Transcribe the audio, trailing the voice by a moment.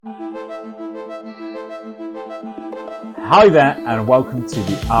Hi there and welcome to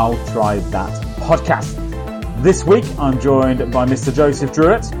the I'll Try That podcast. This week I'm joined by Mr. Joseph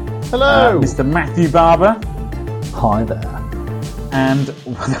Druitt. Hello. Mr. Matthew Barber. Hi there. And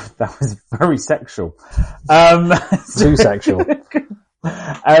that was very sexual. Too sexual.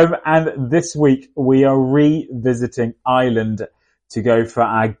 And this week we are revisiting Ireland to go for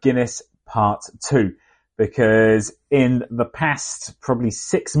our Guinness Part 2. Because in the past probably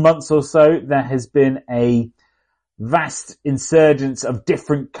 6 months or so, there has been a vast insurgence of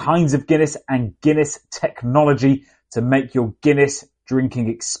different kinds of Guinness and Guinness technology to make your Guinness drinking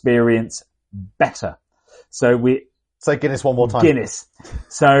experience better. So we say Guinness one more time. Guinness.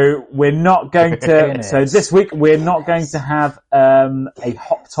 So we're not going to. So this week we're not going to have a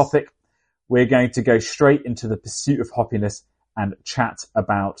hop topic. We're going to go straight into the pursuit of hoppiness and chat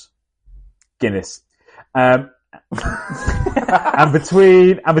about Guinness. And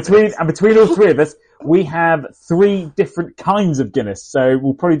between all three of us, we have 3 different kinds of Guinness. So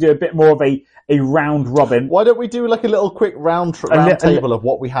we'll probably do a bit more of a round robin. Why don't we do like a little quick round table of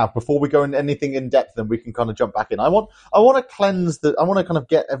what we have before we go into anything in depth, and we can kind of jump back in. I want to cleanse I want to kind of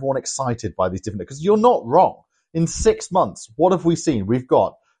get everyone excited by these different, because you're not wrong. In 6 months, what have we seen? We've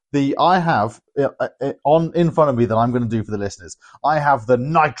got I have in front of me that I'm going to do for the listeners. I have the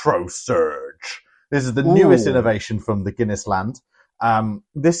Nitrosurge. This is the newest innovation from the Guinness land.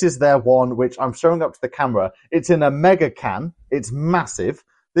 This is their one, which I'm showing up to the camera. It's in a mega can. It's massive.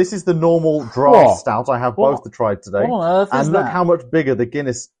 This is the normal draft stout. I have both to try today. What on earth is and look that? how much bigger the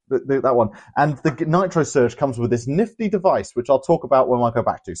Guinness, that one. And the Nitrosurge comes with this nifty device, which I'll talk about when I go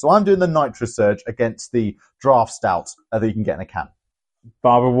back to. So I'm doing the Nitrosurge against the draft stout that you can get in a can.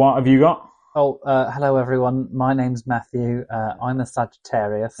 Barbara, what have you got? Hello everyone. My name's Matthew. I'm a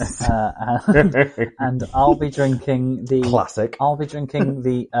Sagittarius, and I'll be drinking the classic. I'll be drinking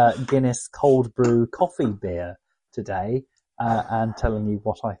the Guinness cold brew coffee beer today, and telling you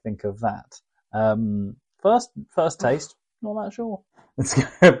what I think of that. First taste, not that sure.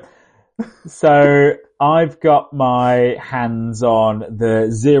 So I've got my hands on the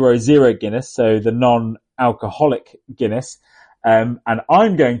 0.0 Guinness, so the non-alcoholic Guinness. And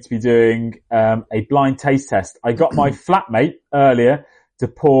I'm going to be doing a blind taste test. I got my flatmate earlier to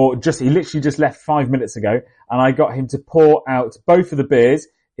pour, he literally just left 5 minutes ago, and I got him to pour out both of the beers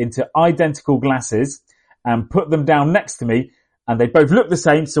into identical glasses and put them down next to me, and they both look the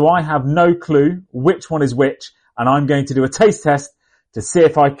same, so I have no clue which one is which, and I'm going to do a taste test to see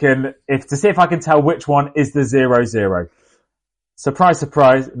if I can tell which one is the 0.0. Surprise,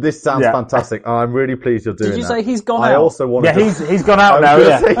 surprise. This sounds fantastic. I'm really pleased you're doing that. Did you say he's gone out? I also want to... Yeah, he's gone out now,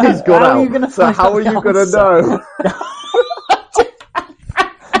 yeah. He's gone out. So how are you going to know?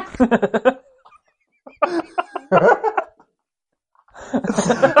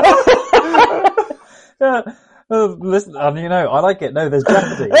 Listen, I like it. No, there's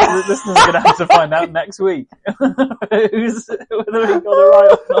jeopardy. Listeners are going to have to find out next week whether he got it right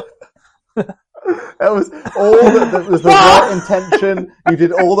or not. That was that was the right intention. You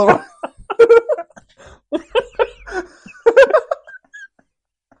did all the right...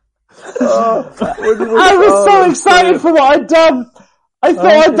 I was so excited for what I'd done. I thought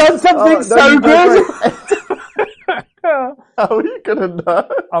I'd done something so good. How are you going to know?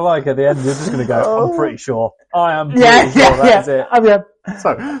 I like at the end, you're just going to go, I'm pretty sure. I am pretty sure that's it.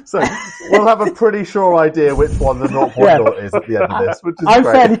 So we'll have a pretty sure idea which one the 0.0 is at the end of this, which is I'm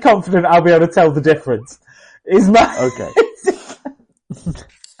great. fairly confident I'll be able to tell the difference. Okay.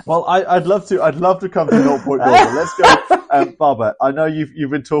 Well, I'd love to come to 0.0, but let's go. Barbara, I know you've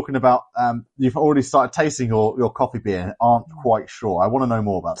been talking about, you've already started tasting your coffee beer and aren't quite sure. I want to know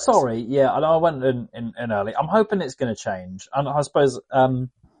more about this. Sorry, yeah, I went in early. I'm hoping it's going to change. And I suppose,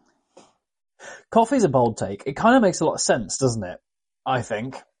 coffee's a bold take. It kind of makes a lot of sense, doesn't it? I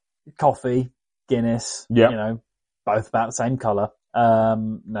think. Coffee, Guinness, both about the same colour.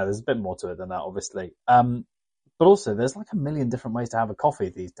 No, there's a bit more to it than that, obviously. But also, there's like a million different ways to have a coffee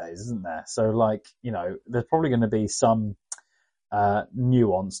these days, isn't there? So, there's probably going to be some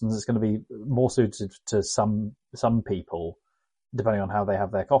nuance, and it's going to be more suited to some people, depending on how they have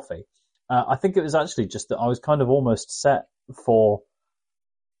their coffee. I think it was actually just that I was kind of almost set for...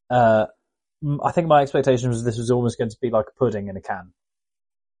 I think my expectation was this was almost going to be like a pudding in a can.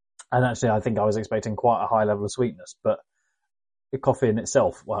 And actually, I think I was expecting quite a high level of sweetness, but the coffee in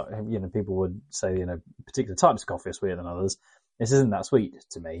itself, well, people would say, particular types of coffee are sweeter than others. This isn't that sweet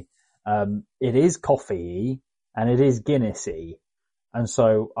to me. It is coffee-y and it is Guinness-y. And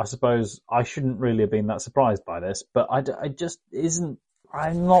so I suppose I shouldn't really have been that surprised by this, but I just isn't,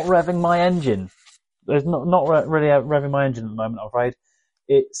 I'm not revving my engine. There's not really revving my engine at the moment, I'm afraid.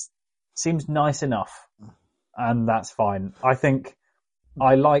 It seems nice enough. and that's fine. I think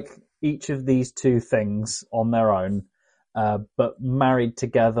I like each of these two things on their own, but married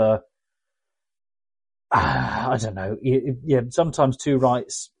together, I don't know. Yeah, sometimes two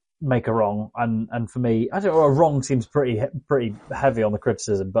rights make a wrong, and for me, I don't know. A wrong seems pretty heavy on the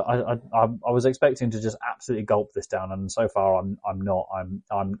criticism, but I was expecting to just absolutely gulp this down, and so far I'm not.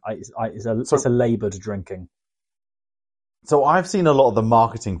 It's a laboured drinking. So I've seen a lot of the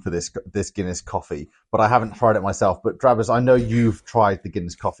marketing for this Guinness coffee, but I haven't tried it myself. But Travis, I know you've tried the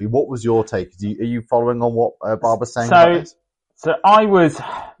Guinness coffee. What was your take? Are you following on what Barbara's saying about this? So I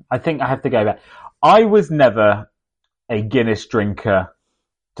think I have to go back. I was never a Guinness drinker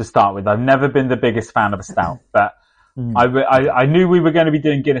to start with. I've never been the biggest fan of a stout, but I knew we were going to be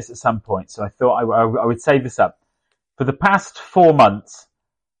doing Guinness at some point, so I thought I would save this up. For the past 4 months,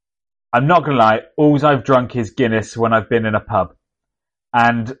 I'm not going to lie, all I've drunk is Guinness when I've been in a pub.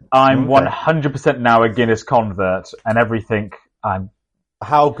 And I'm 100% now a Guinness convert, and everything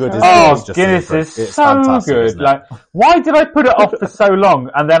How good is Guinness? Oh, Guinness is so good. Like, why did I put it off for so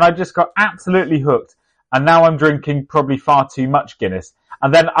long? And then I just got absolutely hooked. And now I'm drinking probably far too much Guinness.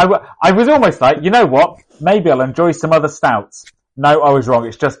 And then I was almost like, you know what? Maybe I'll enjoy some other stouts. No, I was wrong.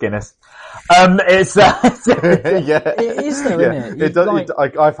 It's just Guinness. It's yeah, it is though, isn't it? It does,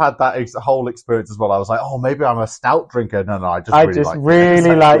 I've had that whole experience as well. I was like, oh, maybe I'm a stout drinker. No, I just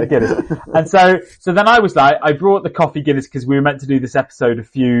really like Guinness. And so then I was like, I brought the coffee Guinness because we were meant to do this episode a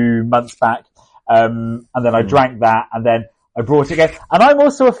few months back. And then I drank that, and then I brought it again. And I'm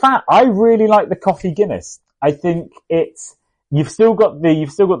also a fan. I really like the coffee Guinness. I think you've still got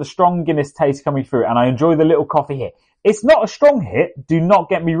the strong Guinness taste coming through, and I enjoy the little coffee hit. It's not a strong hit, do not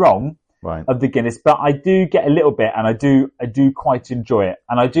get me wrong, right, of the Guinness, but I do get a little bit, and I do quite enjoy it.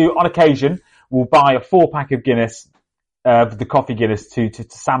 And I do, on occasion, will buy a 4-pack of Guinness, the coffee Guinness to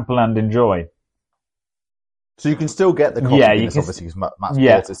sample and enjoy. So you can still get the coffee Guinness, obviously, because Matt's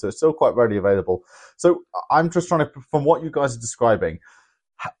bought it, so it's still quite readily available. So I'm just trying to, from what you guys are describing,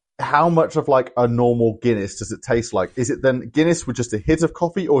 how much of like a normal Guinness does it taste like? Is it then Guinness with just a hint of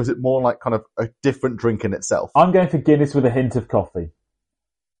coffee, or is it more like kind of a different drink in itself? I'm going for Guinness with a hint of coffee.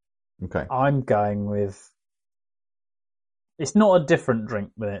 Okay. I'm going with, it's not a different drink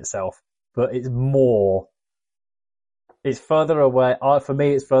within itself, but it's further away. For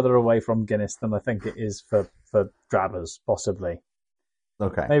me, it's further away from Guinness than I think it is for Drabbers, possibly.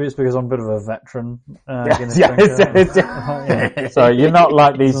 Okay. Maybe it's because I'm a bit of a veteran Guinness drinker. Sorry, you're not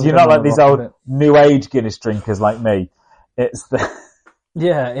like these old new age Guinness drinkers like me. It's the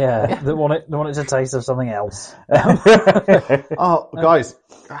Yeah. They want it to taste of something else. Oh, guys,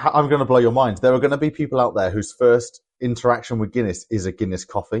 I'm going to blow your mind. There are going to be people out there whose first interaction with Guinness is a Guinness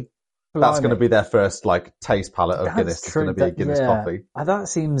coffee. That's going to be their first like taste palette of Guinness. It's going to be a Guinness coffee. That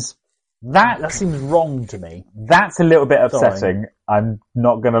seems wrong to me. That's a little bit upsetting. Sorry. I'm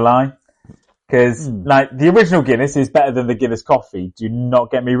not going to lie. Because like the original Guinness is better than the Guinness coffee. Do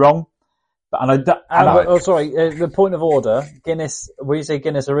not get me wrong. The point of order, Guinness, when you say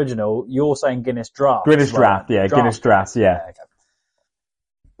Guinness original, you're saying Guinness draft. Guinness draft, yeah. Draft. Guinness draft, yeah. Okay.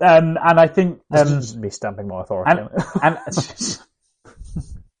 And I think... just be stamping my authority on it.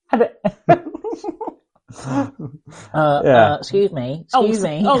 Excuse me. Oh,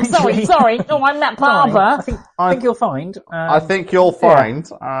 sorry. Oh, I'm Matt Barber. I think you'll find. I think you'll find.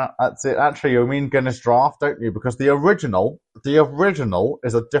 That's it. Actually, you mean Guinness Draft, don't you? Because the original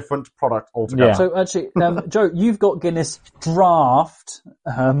is a different product altogether. Yeah. So actually, Joe, you've got Guinness Draft.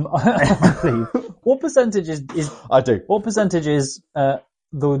 I believe. What percentage is? I do. What percentage is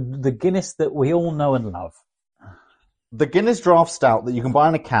the Guinness that we all know and love? The Guinness Draft Stout that you can buy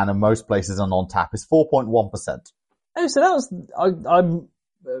in a can in most places and on tap is 4.1%. Oh, so that was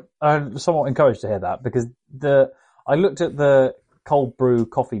I'm somewhat encouraged to hear that, because I looked at the cold brew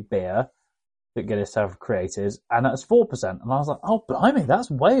coffee beer that Guinness have created, and that's 4%, and I was like, oh, blimey, that's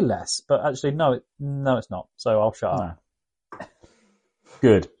way less. But actually, no, it's not. So I'll shut up.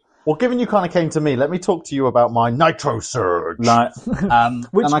 Good. Well, given you kind of came to me, let me talk to you about my Nitrosurge. And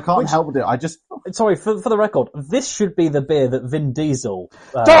I can't help it. Sorry, for the record, this should be the beer that Vin Diesel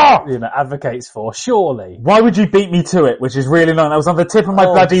advocates for, surely. Why would you beat me to it, which is really annoying? I was on the tip of my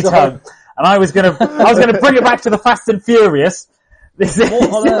bloody tongue, and I was gonna bring it back to the Fast and Furious.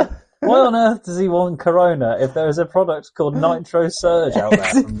 Why on earth does he want Corona if there is a product called Nitrosurge out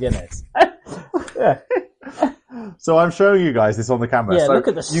there from Guinness? Yeah. So I'm showing you guys this on the camera. Yeah, so look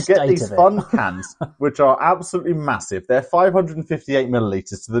at the you get these fun cans, which are absolutely massive. They're 558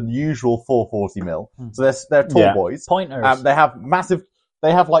 millilitres to the usual 440 ml. So they're tall boys. Pointers. They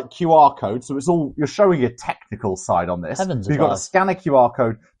have like QR codes. So it's all, you're showing your technical side on this. Heavens You've got to scan a QR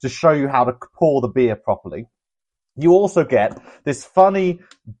code to show you how to pour the beer properly. You also get this funny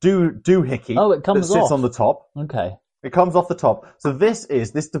doohickey it sits off on the top. Okay. It comes off the top. So this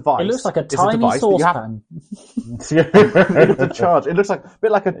device. It looks like a tiny saucepan. You have to charge. It looks like a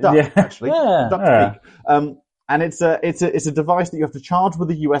bit like a duck, actually. Yeah. Duck's beak. And it's a device that you have to charge with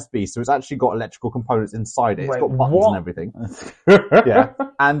a USB. So it's actually got electrical components inside it. It's got buttons and everything. Yeah.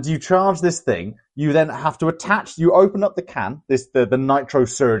 And you charge this thing. You then have to attach. You open up the can. The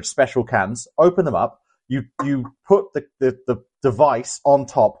Nitrosurge special cans. Open them up. You put the device on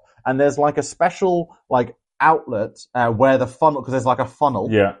top, and there's like a special like outlet where the funnel, because there's like a funnel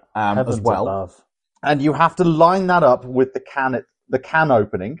as well, above. And you have to line that up with the can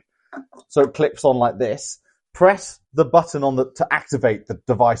opening, so it clips on like this. Press the button to activate the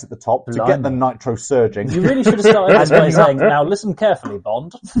device at the top to get the nitro surging. You really should have started this by saying, "Now listen carefully,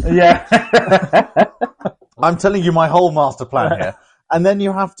 Bond." Yeah, I'm telling you my whole master plan here. And then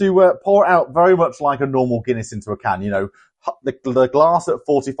you have to pour out very much like a normal Guinness into a can. You know, the glass at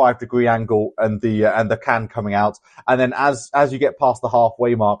 45-degree angle and the can coming out. And then as you get past the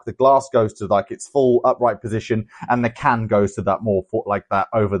halfway mark, the glass goes to like its full upright position, and the can goes to that more like that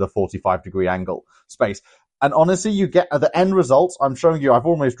over the 45-degree angle space. And honestly, you get the end results. I'm showing you. I've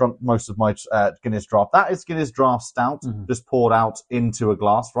almost drunk most of my Guinness draft. That is Guinness draft stout, just poured out into a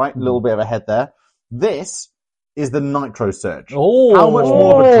glass. Right, a little bit of a head there. This is the Nitrosurge. Oh, how much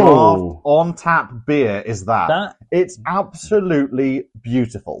more of a draft on tap beer is that? It's absolutely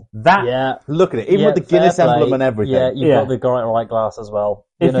beautiful. Look at it, even with the Guinness emblem and everything. Yeah, you've got the right glass as well.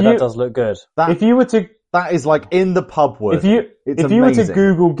 That does look good. That is like in the pub word. If you were to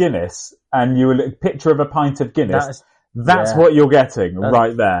Google Guinness and you were a picture of a pint of Guinness, that's what you're getting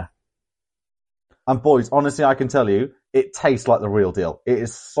right there. And boys, honestly, I can tell you, it tastes like the real deal. It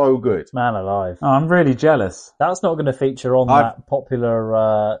is so good. Man alive. Oh, I'm really jealous. That's not going to feature on that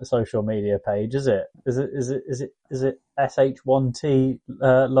popular social media page, is it? Is it SH1T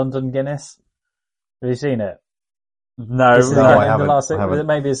London Guinness? Have you seen it? No, I haven't.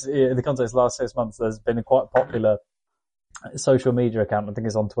 Maybe it's, in the context of the last 6 months, there's been a quite popular social media account, I think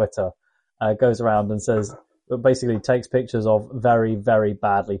it's on Twitter, goes around and says, basically takes pictures of very, very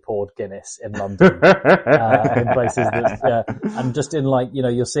badly poured Guinness in London, in places that, and just in like,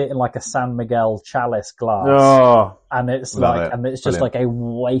 you'll see it in like a San Miguel chalice glass, and it's just like a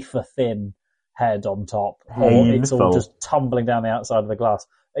wafer thin head on top, or it's all just tumbling down the outside of the glass.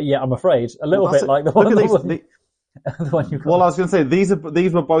 Yeah, I'm afraid a little bit like the one. Well, I was going to say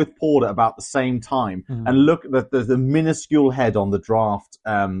these were both poured at about the same time, and look, there's a minuscule head on the draft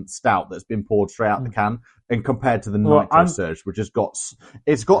stout that's been poured straight out the can, and compared to the Nitrosurge, which has got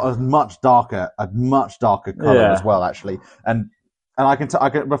a much darker color as well, actually. And I can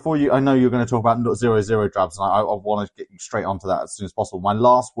before you, I know you're going to talk about 0.0 drafts, and I want to get straight onto that as soon as possible. My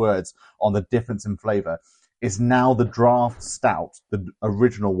last words on the difference in flavor is now the draft stout, the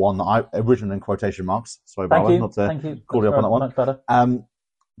original one original in quotation marks. Sorry, Barbara, not to call you up on that one. Much better.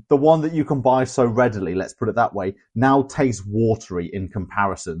 The one that you can buy so readily, let's put it that way, now tastes watery in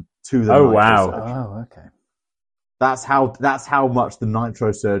comparison to the Nitrosurge. Oh, okay. That's how much the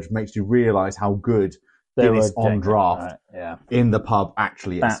Nitrosurge makes you realise how good Guinness on draft in the pub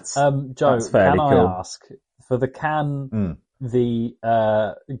actually is. Joe, that's fairly can cool. I ask, for the can, the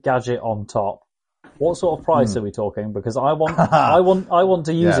gadget on top, what sort of price are we talking? Because I want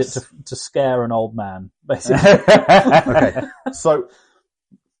to use it to scare an old man, basically. Okay, so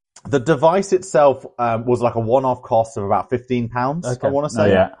the device itself was like a one-off cost of about £15. Okay. I want to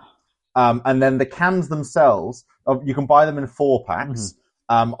say, and then the cans themselves, you can buy them in 4-packs.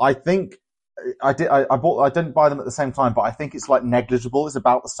 I think I didn't buy them at the same time, but I think it's like negligible. It's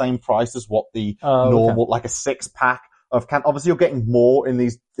about the same price as what the normal, like a 6-pack. Of can. Obviously, you're getting more in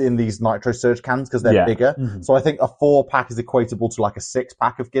these Nitrosurge cans because they're bigger. So I think a 4-pack is equatable to like a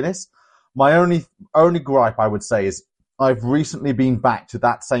 6-pack of Guinness. My only gripe I would say is I've recently been back to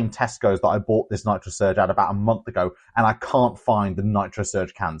that same Tesco's that I bought this Nitrosurge at about a month ago, and I can't find the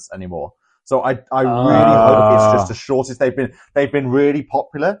Nitrosurge cans anymore. So I really hope it's just a shortage. They've been really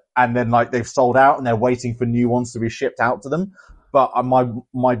popular, and then like they've sold out, and they're waiting for new ones to be shipped out to them. But I'm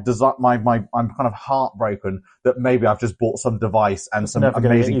kind of heartbroken that maybe I've just bought some device and some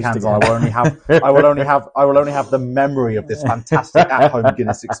amazing cans, and I will only have the memory of this fantastic at-home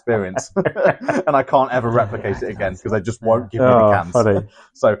Guinness experience, and I can't ever replicate it again because they just won't give me the cans. Funny.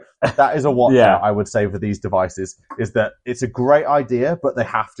 So that is a watch out, I would say, for these devices, is that it's a great idea, but they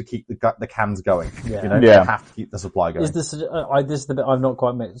have to keep the cans going. They have to keep the supply going. This is the bit I've not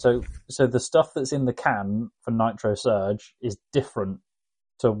quite made. So the stuff that's in the can for Nitrosurge is different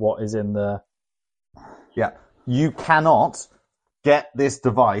to what is in the... Yeah. You cannot get this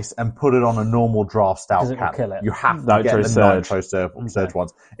device and put it on a normal draft stout Because it will kill it. You have to get the Nitrosurge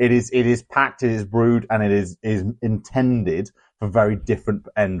ones. It is packed, it is brewed, and it is intended for very different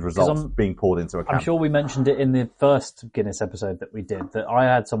end results being poured into a can. I'm sure we mentioned it in the first Guinness episode that we did, that I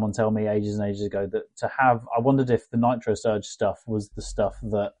had someone tell me ages and ages ago that I wondered if the Nitrosurge stuff was the stuff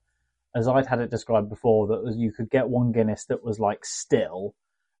that, as I'd had it described before, that you could get one Guinness that was like still,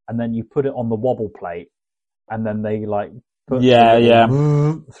 and then you put it on the wobble plate, and then they like put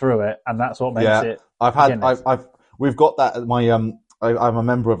through it, and that's what makes it. We've got that at my I'm a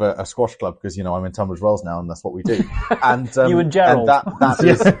member of a squash club because I'm in Tunbridge Wells now, and that's what we do. And you and Gerald, and that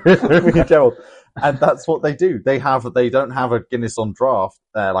is me and Gerald, and that's what they do. They don't have a Guinness on draft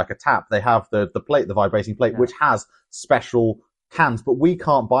like a tap. They have the plate, the vibrating plate, which has special cans, but we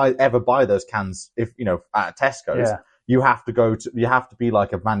can't ever buy those cans if at Tesco's. Yeah. You have to be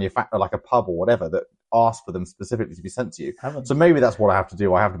like a manufacturer, like a pub or whatever that asks for them specifically to be sent to you. So maybe that's what I have to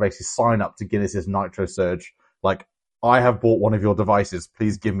do. I have to basically sign up to Guinness's Nitrosurge, like, I have bought one of your devices.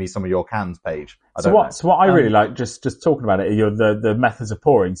 Please give me some of your cans page. So what I really like, just talking about it, the methods of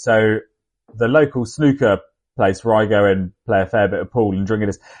pouring. So the local snooker place where I go and play a fair bit of pool and drink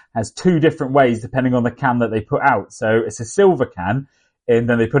it has two different ways depending on the can that they put out. So it's a silver can, and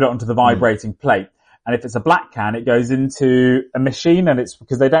then they put it onto the vibrating plate. And if it's a black can, it goes into a machine, and it's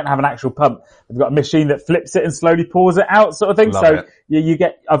because they don't have an actual pump. They've got a machine that flips it and slowly pours it out, sort of thing. You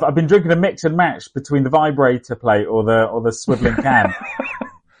get. I've been drinking a mix and match between the vibrator plate or the swiveling can.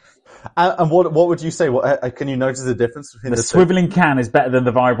 And what would you say? Can you notice the difference between the swiveling can is better than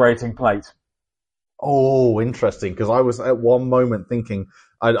the vibrating plate? Oh, interesting. Because I was at one moment thinking,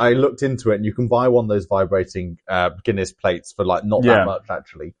 I looked into it, and you can buy one of those vibrating Guinness plates for like not that much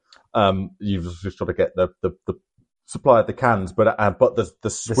actually. You've just got to get the supply of the cans, but the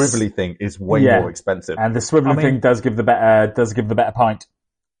swivelly thing is way more expensive. And the swivelly thing does give the better pint.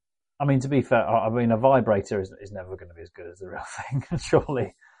 I mean, to be fair, a vibrator is never going to be as good as the real thing,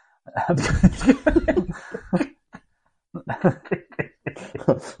 surely.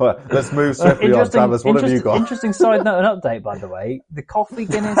 Well, let's move swiftly on, Travis. What have you got? Interesting side note and update, by the way. The coffee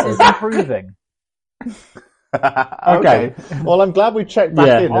Guinness is improving. Okay. Well, I'm glad we checked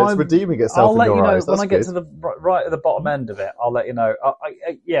back in. It's redeeming itself. I'll let you know eyes. when I get to the right at the bottom end of it. I'll let you know.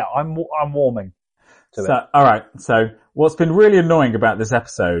 I'm warming to it. All right. So what's been really annoying about this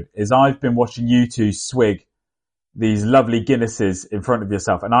episode is I've been watching you two swig these lovely Guinnesses in front of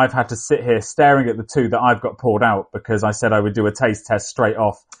yourself, and I've had to sit here staring at the two that I've got poured out because I said I would do a taste test straight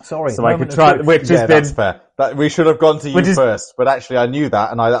off. Sorry, so I could try, which has been that's fair. We should have gone to you first, but actually I knew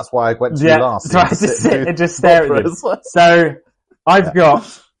that, and that's why I went to you last. So I just sit and just stare at them. So I've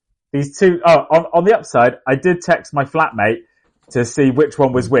got these two. Oh, on the upside, I did text my flatmate to see which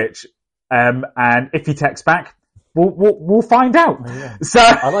one was which, and if he texts back, we'll find out. Oh, yeah. So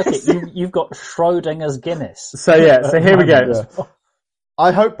I like it. You've got Schrodinger's Guinness. So here we go. Yeah.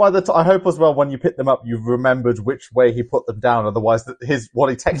 I hope I hope as well when you pick them up you've remembered which way he put them down. Otherwise, what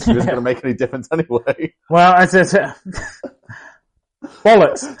he texted you isn't going to make any difference anyway. Well, as I said,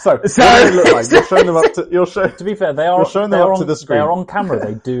 bollocks. So what do they look like? You're showing them up to. To be fair, they are showing them up to the screen. They are on camera.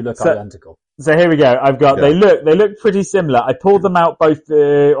 They do look identical. So here we go. I've got. Yeah. They look pretty similar. I pulled them out both,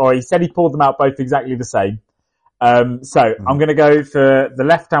 or he said he pulled them out both exactly the same. I'm going to go for the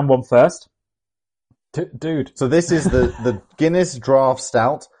left-hand one first. Dude. So this is the Guinness Draft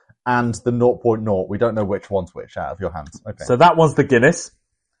Stout and the 0.0. We don't know which one's which out of your hands. Okay. So that one's the Guinness.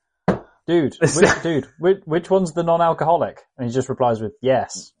 Dude, which one's the non-alcoholic? And he just replies with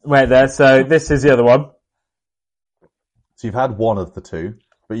yes. Wait there. So this is the other one. So you've had one of the two,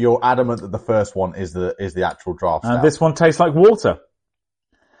 but you're adamant that the first one is the actual draft stout. And this one tastes like water.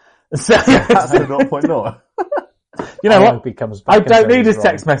 So that's the 0.0. You know what? I don't need his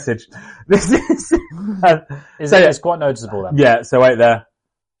text message. This is... it's quite noticeable then. Yeah, so wait there.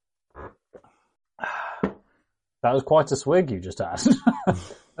 That was quite a swig you just had.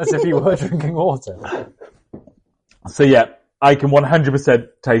 As if you were drinking water. So yeah, I can 100%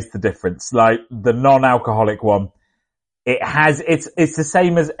 taste the difference. Like, the non-alcoholic one, it's the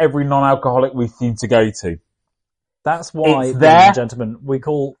same as every non-alcoholic we seem to go to. That's why, ladies and gentlemen, we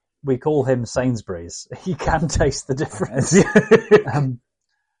call him Sainsbury's. He can taste the difference.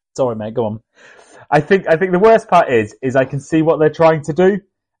 Sorry, mate. Go on. I think the worst part is I can see what they're trying to do,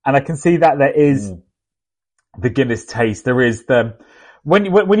 and I can see that there is the Guinness taste. There is when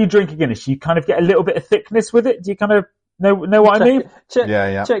you drink a Guinness, you kind of get a little bit of thickness with it. Do you kind of know what I mean? Check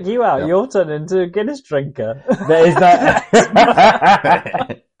you out. Yeah. You're turning into a Guinness drinker. There is that.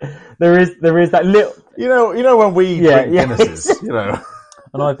 there is that little. You know when we drink Guinnesses,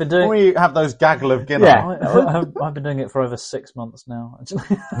 And I've been doing. We have those gaggle of Guinness. Yeah. I've been doing it for over 6 months now.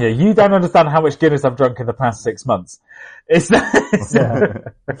 Yeah, you don't understand how much Guinness I've drunk in the past 6 months.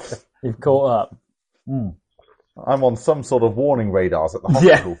 You've caught up. Mm. I'm on some sort of warning radars at the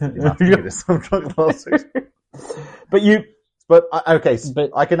hospital. But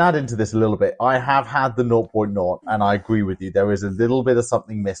I can add into this a little bit. I have had the 0.0, and I agree with you. There is a little bit of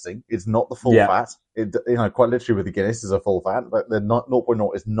something missing. It's not the full fat. It, quite literally with the Guinness is a full fat, but the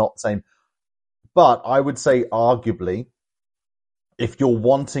 0.0 is not the same. But I would say, arguably, if you're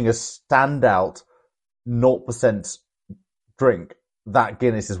wanting a standout 0% drink, that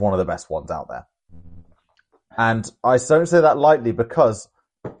Guinness is one of the best ones out there. And I don't say that lightly because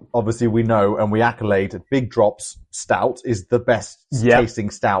obviously we know and we accolade Big Drop's stout is the best tasting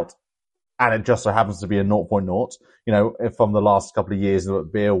stout. And it just so happens to be a 0.0, from the last couple of years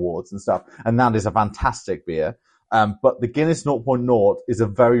of beer awards and stuff. And that is a fantastic beer. But the Guinness 0.0 is a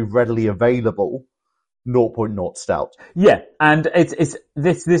very readily available 0.0 stout. Yeah. And it's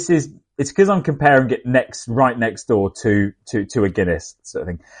because I'm comparing it right next door to a Guinness sort of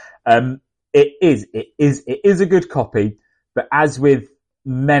thing. It is a good copy, but as with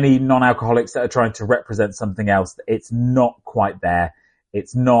many non-alcoholics that are trying to represent something else, it's not quite there.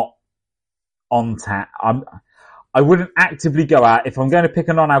 It's not on tap. I wouldn't actively go out, if I'm going to pick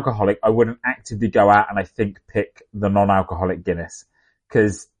a non-alcoholic, I wouldn't actively go out and pick the non-alcoholic Guinness,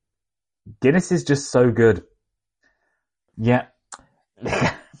 because Guinness is just so good. Yeah.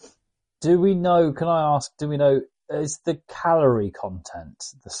 Do we know, is the calorie content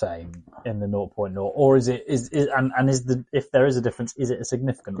the same in the 0.0, or is it, if there is a difference, is it a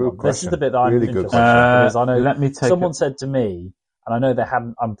significant one? This is the bit that I'm interested in, because I know someone said to me, and I know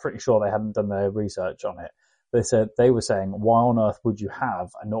I'm pretty sure they hadn't done their research on it. They were saying, why on earth would you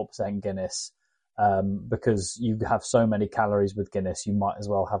have a 0% Guinness? Because you have so many calories with Guinness, you might as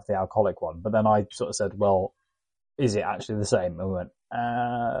well have the alcoholic one. But then I sort of said, well, is it actually the same? And we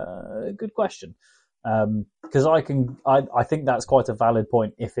went, good question. Because I think that's quite a valid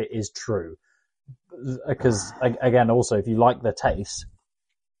point if it is true. Because again, also if you like the taste,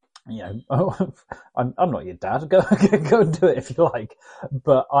 I'm not your dad. Go and do it if you like.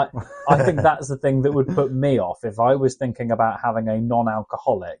 But I think that's the thing that would put me off if I was thinking about having a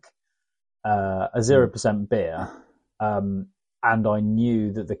non-alcoholic, a 0% beer, and I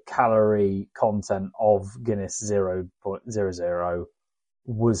knew that the calorie content of Guinness 0.00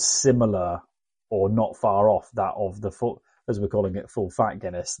 was similar or not far off that of the full, as we're calling it, full fat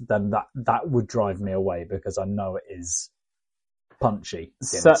Guinness, then that would drive me away, because I know it is punchy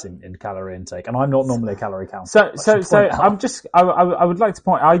Guinness in calorie intake, and I'm not normally a calorie counter. I would like to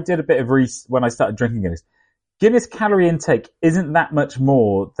point, I did a bit of research when I started drinking Guinness. Guinness calorie intake isn't that much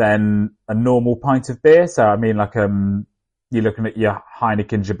more than a normal pint of beer. So I mean, you're looking at your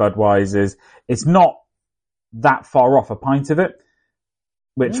Heinekens, your Budweisers. It's not that far off a pint of it.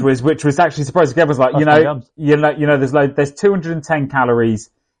 Which was actually surprising. Everyone's like, there's 210 calories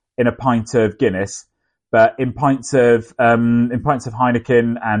in a pint of Guinness, but in pints of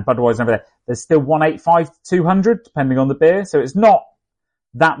Heineken and Budweiser and everything, there's still 185 to 200, depending on the beer. So it's not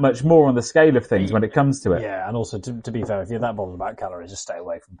that much more on the scale of things when it comes to it. Yeah, and also to be fair, if you're that bothered about calories, just stay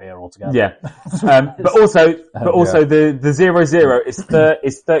away from beer altogether. Yeah, but also the 0.0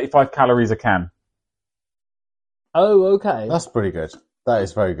 is 35 calories a can. Oh, okay. That's pretty good. That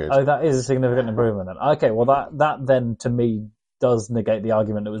is very good. Oh, that is a significant improvement then. Okay, well that then to me does negate the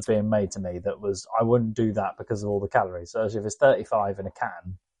argument that was being made to me, that was I wouldn't do that because of all the calories. So if it's 35 in a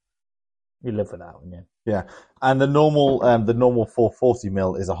can, you live with that, wouldn't you? Yeah. And the normal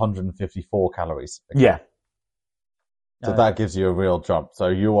 440ml is 154 calories. Yeah. So that gives you a real jump. So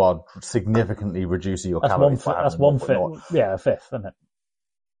you are significantly reducing your calories. That's one fifth. Yeah, a fifth, isn't it?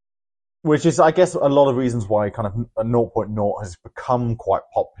 Which is, I guess, a lot of reasons why kind of a 0.0 has become quite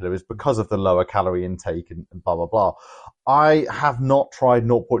popular is because of the lower calorie intake and blah, blah, blah. I have not tried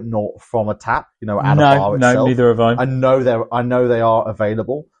 0.0 from a tap, at a bar itself. No, neither have I. I know they are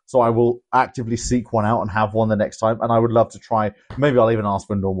available. So I will actively seek one out and have one the next time. And I would love to try, maybe I'll even ask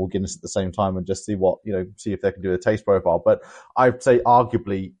for a normal Guinness at the same time and just see see if they can do a taste profile. But I'd say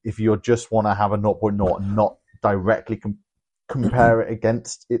arguably, if you just want to have a 0.0 and not directly compare it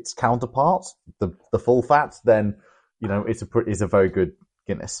against its counterparts, the full fats, then it's a very good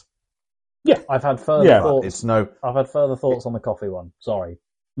Guinness. Yeah, I've had further thoughts. I've had further thoughts on the coffee one. Sorry.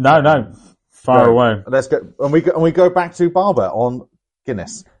 No, far away. Let's go, and we go back to Barber on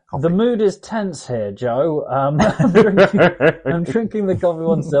Guinness. Coffee. The mood is tense here, Joe. I'm drinking the coffee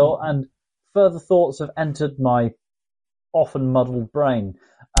one still, and further thoughts have entered my often muddled brain.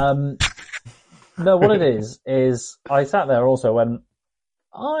 No, what it is I sat there also when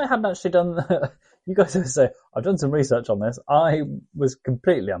I hadn't actually done. You guys always say I've done some research on this. I was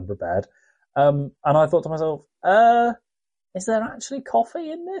completely unprepared, and I thought to myself, "Is there actually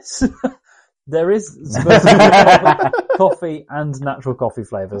coffee in this?" There is supposed to be coffee and natural coffee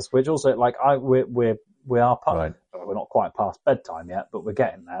flavors, which also we are Right. we're not quite past bedtime yet, but we're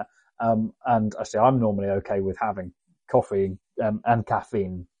getting there. And actually, I'm normally okay with having coffee and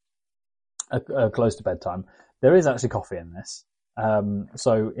caffeine close to bedtime. There is actually coffee in this.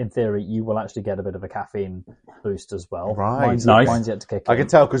 So in theory, you will actually get a bit of a caffeine boost as well. Right. Mine's yet to kick in. I can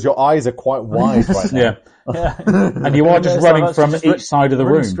tell because your eyes are quite wide right now. Yeah. And you are just running from each side of the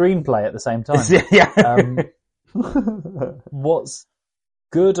room. Screenplay at the same time. What's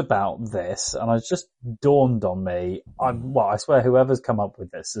good about this, and it's just dawned on me, I swear whoever's come up with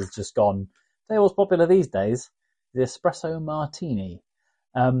this has just gone, tell you what's popular these days, the espresso martini.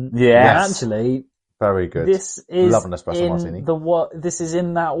 Actually, very good. This is love an espresso martini. This is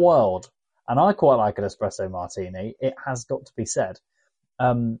in that world, and I quite like an espresso martini. It has got to be said.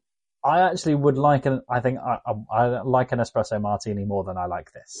 I actually would like I like an espresso martini more than I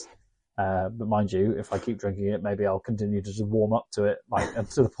like this. But mind you, if I keep drinking it, maybe I'll continue to just warm up to it, like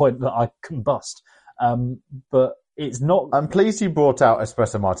to the point that I combust. But it's not. I'm pleased you brought out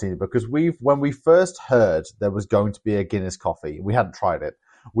espresso martini because when we first heard there was going to be a Guinness coffee, we hadn't tried it.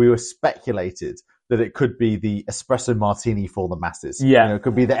 We were speculated that it could be the espresso martini for the masses. Yeah, it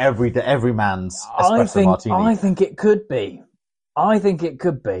could be the everyman's espresso martini. I think it could be.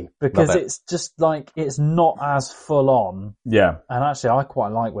 Because it's just like it's not as full on. Yeah, and actually, I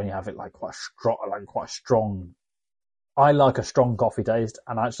quite like when you have it like quite strong. I like a strong coffee taste,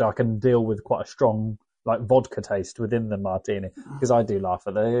 and actually, I can deal with quite a strong like vodka taste within the martini because I do laugh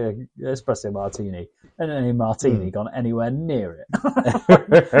at the espresso martini and any martini gone anywhere near it.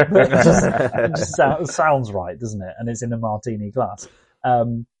 it just sounds right, doesn't it? And it's in a martini glass.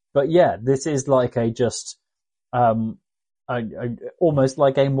 But yeah, this is like almost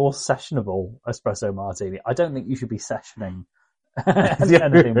like a more sessionable espresso martini. I don't think you should be sessioning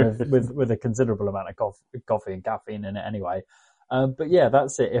anything with a considerable amount of coffee and caffeine in it anyway. But yeah,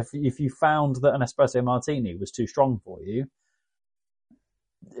 that's it. If you found that an espresso martini was too strong for you,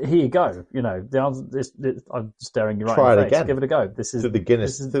 here you go. You know, the answer is, I'm staring you right in the face. Again. Give it a go. This is through the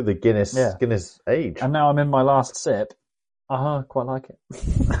Guinness age. And now I'm in my last sip. I quite like it.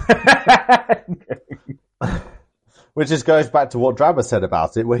 Which just goes back to what Drabber said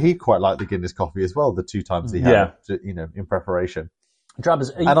about it, where he quite liked the Guinness coffee as well, the 2 times he had, in preparation. Drabber's,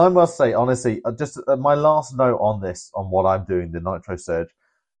 and I must say, honestly, just my last note on this, on what I'm doing, the Nitrosurge,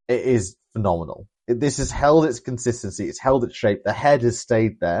 it is phenomenal. This has held its consistency, it's held its shape, the head has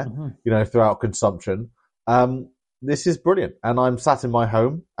stayed there, throughout consumption. This is brilliant. And I'm sat in my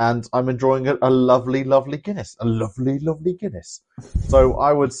home and I'm enjoying a lovely, lovely Guinness. A lovely, lovely Guinness. So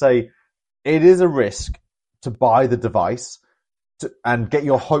I would say it is a risk to buy the device and get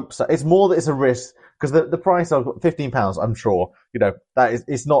your hopes up. It's more that it's a risk because the price of £15, I'm sure,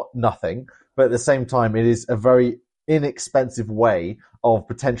 it's not nothing, but at the same time, it is a very inexpensive way of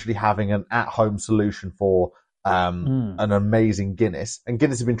potentially having an at-home solution for an amazing Guinness. And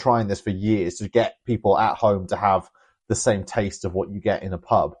Guinness have been trying this for years to get people at home to have the same taste of what you get in a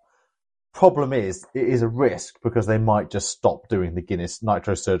pub. Problem is, it is a risk because they might just stop doing the Guinness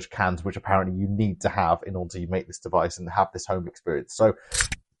Nitrosurge cans, which apparently you need to have in order to make this device and have this home experience. So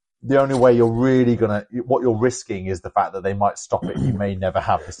the only way you're really what you're risking is the fact that they might stop it. You may never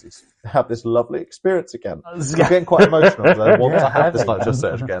have this lovely experience again. I'm getting quite emotional because I want to have this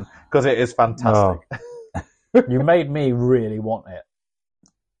Nitrosurge again because it is fantastic. Oh. You made me really want it.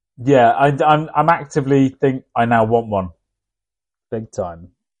 Yeah, I'm actively think I now want one. Big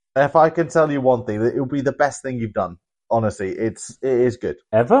time. If I can tell you one thing, it will be the best thing you've done. Honestly, it is good.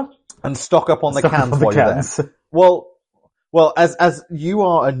 Ever? And stock up on the cans while you're there. Well, as you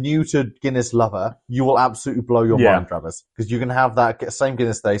are a new to Guinness lover, you will absolutely blow your mind, Travis, because you can have that same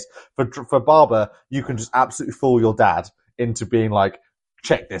Guinness taste. For Barber, you can just absolutely fool your dad into being like,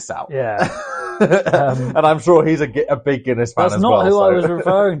 check this out. Yeah. And I'm sure he's a big Guinness fan as well. That's not who I was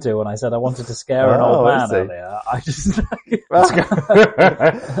referring to when I said I wanted to scare an old man earlier.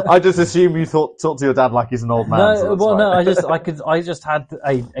 I just assume you talk to your dad like he's an old man. I just had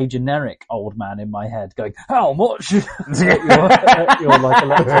a generic old man in my head going, how much? You're like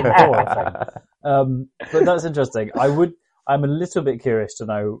electric pourer thing. But that's interesting. I'm a little bit curious to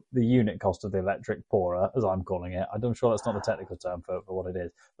know the unit cost of the electric pourer, as I'm calling it. I'm sure that's not the technical term for what it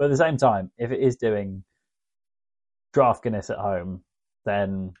is. But at the same time, if it is doing draft Guinness at home,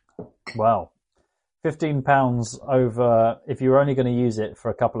 then, well, £15 over, if you're only going to use it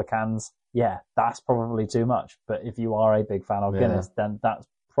for a couple of cans, yeah, that's probably too much. But if you are a big fan of Guinness, then that's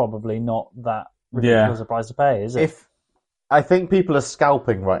probably not that ridiculous a price to pay, is it? I think people are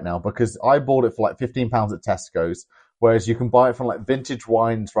scalping right now because I bought it for like £15 at Tesco's, whereas you can buy it from like Vintage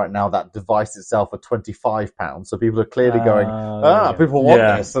Wines right now. That device itself for £25. So people are clearly going, people want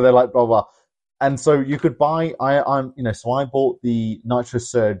this, so they're like blah blah. And so you could buy. So I bought the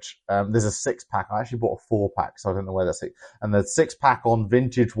Nitrosurge. There's a 6-pack. I actually bought a 4-pack, so I don't know where that's. And the 6-pack on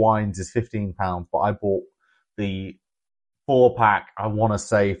Vintage Wines is £15, but I bought the 4-pack. I want to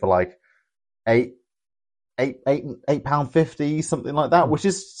say for like £8.50, something like that, which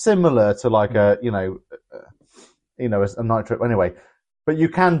is similar to like a nitro anyway. But you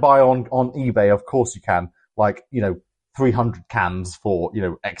can buy on eBay, of course you can, like 300 cans for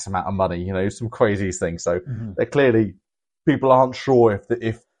X amount of money, some crazy things. So they're clearly, people aren't sure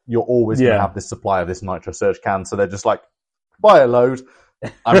if you're always going to have this supply of this Nitrosurge can, so they're just like, buy a load.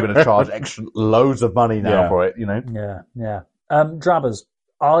 I'm going to charge extra loads of money now for it. Drabbers,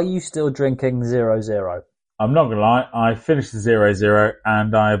 are you still drinking 0.0? I'm not gonna lie, I finished the 0.0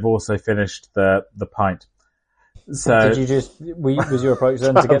 and I've also finished the pint. So did you was your approach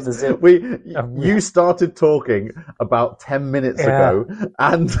then to get the 0? You started talking about 10 minutes ago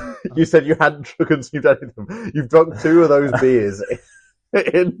and you said you hadn't consumed any of them. You've drunk 2 of those beers in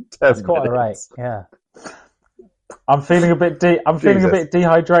 10 minutes. That's quite a rate, yeah. I'm feeling a bit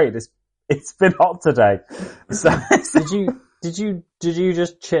dehydrated. It's been hot today. So did you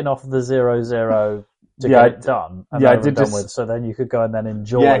just chin off the 0.0 to get it done? And I did done with, so then you could go and then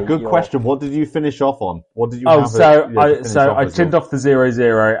enjoy. Yeah, good question. What did you finish off on? What did you? I tinned off the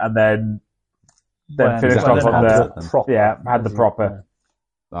 0.0 and then finished off on the proper. Yeah, had the proper.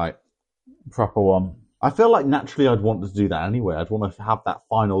 Right. Proper one. I feel like naturally I'd want to do that anyway. I'd want to have that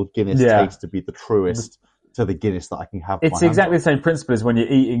final Guinness taste to be the truest to the Guinness that I can have. It's exactly the same principle as when you're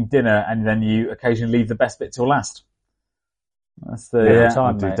eating dinner and then you occasionally leave the best bit till last. That's the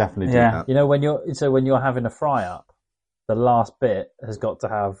time, mate. Definitely do that. When you're having a fry up, the last bit has got to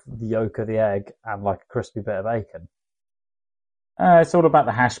have the yolk of the egg and like a crispy bit of bacon. It's all about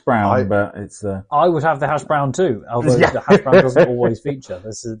the hash brown, but it's. I would have the hash brown too, although the hash brown doesn't always feature.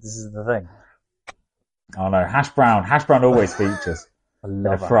 This is the thing. Oh no, hash brown always features. I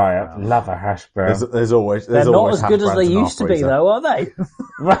love a fry up. Love a hash brown. There's always. They're not as good as they used to be, though, are they?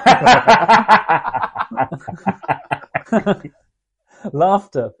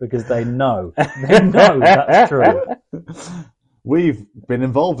 Laughter, because they know that's true. We've been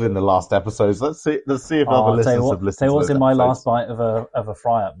involved in the last episodes. Let's see if other listeners have listened. Tell you what's to in my last bite of a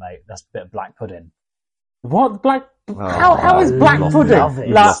fry up, mate. That's a bit of black pudding. What black? How is black pudding?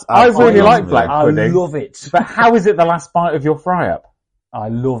 I really like black pudding. I love it. But how is it the last bite of your fry up? I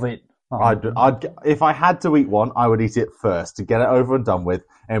love it. I'd if I had to eat one, I would eat it first to get it over and done with,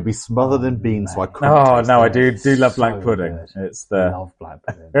 and it'd be smothered in beans, so I couldn't. Oh no, I do love black pudding. Good. I love black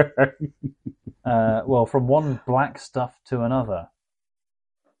pudding. Well, from one black stuff to another.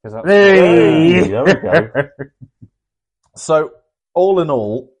 There we go. So, all in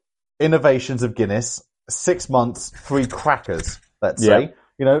all, innovations of Guinness, 6 months, 3 crackers. Let's say,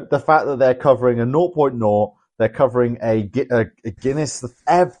 the fact that they're covering a 0.0. They're covering a Guinness, the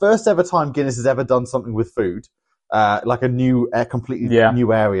first ever time Guinness has ever done something with food, like a completely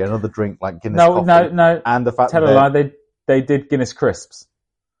new area, another drink like Guinness coffee. No. And the fact Tell a lie, they did Guinness crisps.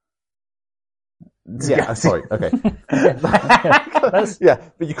 Yeah, sorry, okay.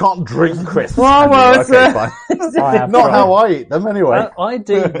 But you can't drink crisps. Well, fine. Not how I eat them anyway. I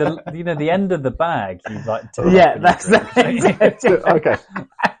do the end of the bag. You like to that's okay.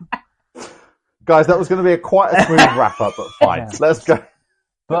 Guys, that was going to be quite a smooth wrap-up, but fine. Let's go.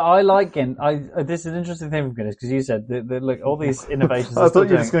 But I like Guinness. This is an interesting thing with Guinness, because you said, look, all these innovations... I thought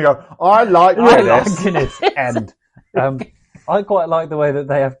you were just going to go, I like Guinness. And I quite like the way that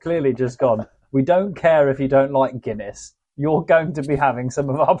they have clearly just gone, we don't care if you don't like Guinness. You're going to be having some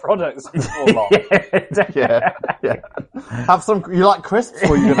of our products before long. Yeah. Have some... You like crisps,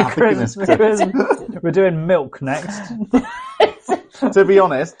 or are you going to have the Guinness? We're doing milk next. To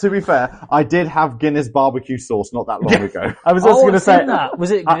be fair, I did have Guinness barbecue sauce not that long ago. I was also going to say that.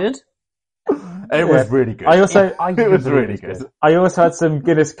 Was it good? It was really good. It was really good. I also had some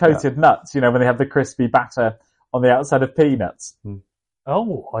Guinness coated nuts, when they have the crispy batter on the outside of peanuts.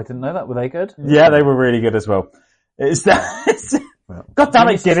 Oh, I didn't know that. Were they good? Yeah, they were really good as well. God damn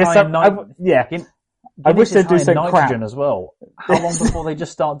it, Guinness. I wish they'd do some nitrogen crap as well. How long before they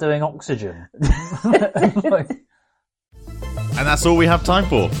just start doing oxygen? And that's all we have time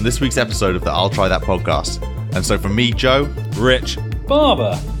for this week's episode of the I'll Try That podcast. And so from me, Joe, Rich,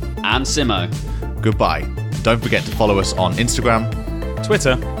 Barber, and Simo, goodbye. Don't forget to follow us on Instagram,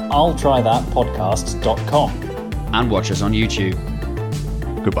 Twitter, I'llTryThatPodcast.com. And watch us on YouTube.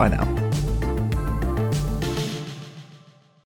 Goodbye now.